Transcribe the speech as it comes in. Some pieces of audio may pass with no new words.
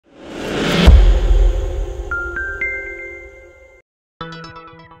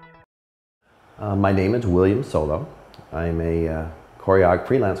My name is William Soleau. I'm a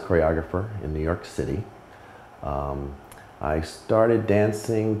freelance choreographer in New York City. I started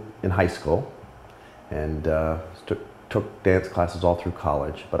dancing in high school and took dance classes all through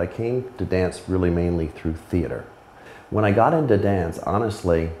college, but I came to dance really mainly through theater. When I got into dance,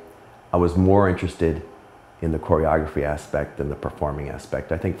 honestly, I was more interested in the choreography aspect than the performing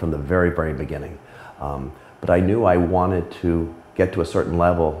aspect, I think from the very, very beginning. But I knew I wanted to get to a certain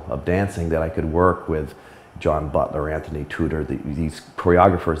level of dancing that I could work with John Butler, Anthony Tudor, these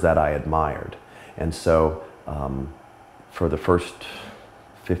choreographers that I admired. And so for the first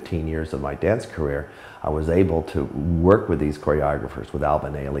 15 years of my dance career, I was able to work with these choreographers, with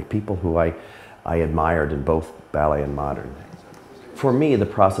Alvin Ailey, people who I admired in both ballet and modern. For me, the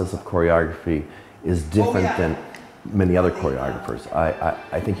process of choreography is different than many other choreographers.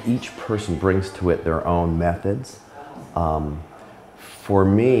 I think each person brings to it their own methods. For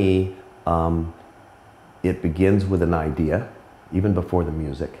me, it begins with an idea, even before the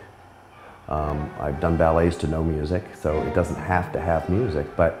music. I've done ballets to no music, so it doesn't have to have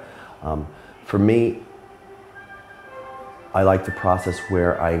music, but for me, I like the process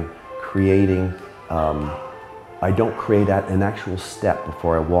where I'm creating, I don't create an actual step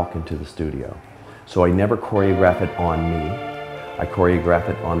before I walk into the studio. So I never choreograph it on me. I choreograph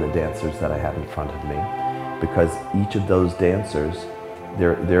it on the dancers that I have in front of me, because each of those dancers,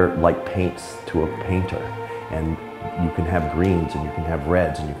 they're like paints to a painter. And you can have greens, and you can have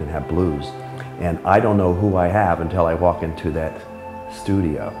reds, and you can have blues. And I don't know who I have until I walk into that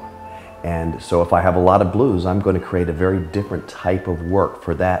studio. And so if I have a lot of blues, I'm going to create a very different type of work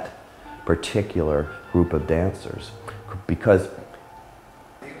for that particular group of dancers. Because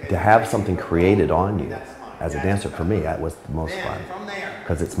to have something created on you as a dancer, for me, that was the most fun.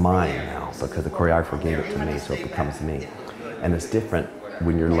 Because it's mine now, because the choreographer gave it to me, so it becomes me. And it's different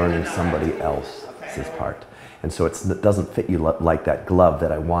when you're learning somebody else's part. And so it doesn't fit you like that glove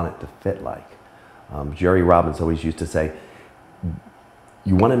that I want it to fit like. Jerry Robbins always used to say,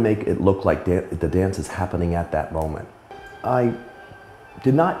 you want to make it look like the dance is happening at that moment. I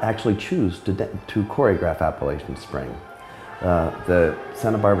did not actually choose to choreograph Appalachian Spring. The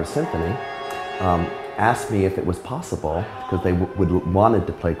Santa Barbara Symphony asked me if it was possible, because they wanted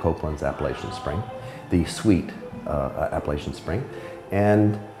to play Copland's Appalachian Spring, the suite Appalachian Spring.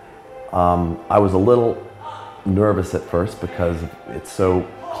 And I was a little nervous at first because it's so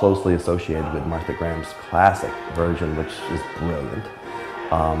closely associated with Martha Graham's classic version, which is brilliant.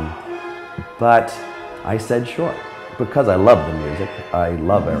 But I said sure, because I love the music. I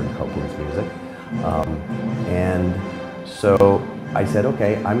love Aaron Copland's music. And so I said,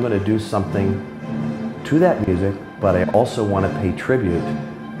 okay, I'm going to do something to that music, but I also want to pay tribute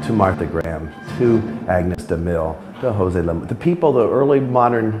to Martha Graham, to Agnes de Mille, to Jose Lim, the people, the early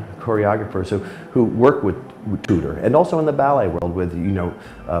modern choreographers who work with Tudor, and also in the ballet world with,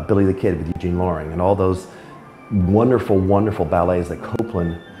 Billy the Kid, with Eugene Loring, and all those wonderful, wonderful ballets that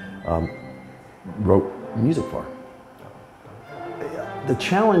Copland wrote music for. The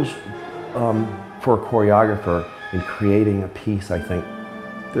challenge for a choreographer in creating a piece, I think,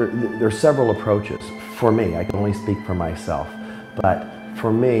 there are several approaches. For me, I can only speak for myself, but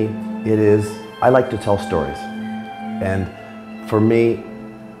for me, I like to tell stories. And for me,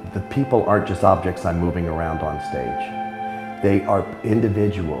 the people aren't just objects I'm moving around on stage. They are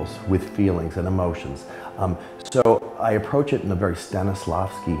individuals with feelings and emotions. So I approach it in a very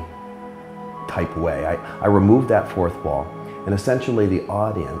Stanislavski type way. I remove that fourth wall, and essentially the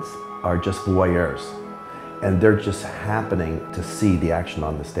audience are just voyeurs. And they're just happening to see the action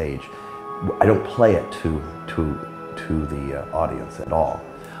on the stage. I don't play it to the audience at all.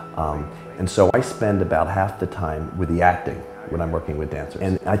 And so I spend about half the time with the acting when I'm working with dancers.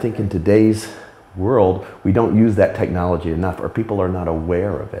 And I think in today's world, we don't use that technology enough, or people are not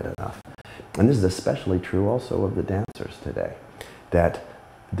aware of it enough. And this is especially true also of the dancers today, that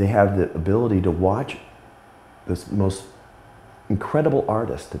they have the ability to watch this most incredible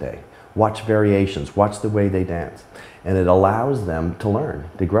artists today, watch variations, watch the way they dance. And it allows them to learn,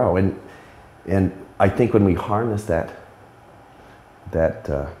 to grow. And I think when we harness that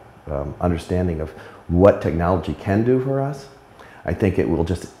understanding of what technology can do for us, I think it will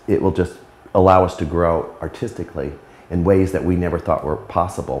just allow us to grow artistically in ways that we never thought were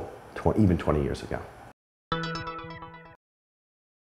possible even 20 years ago.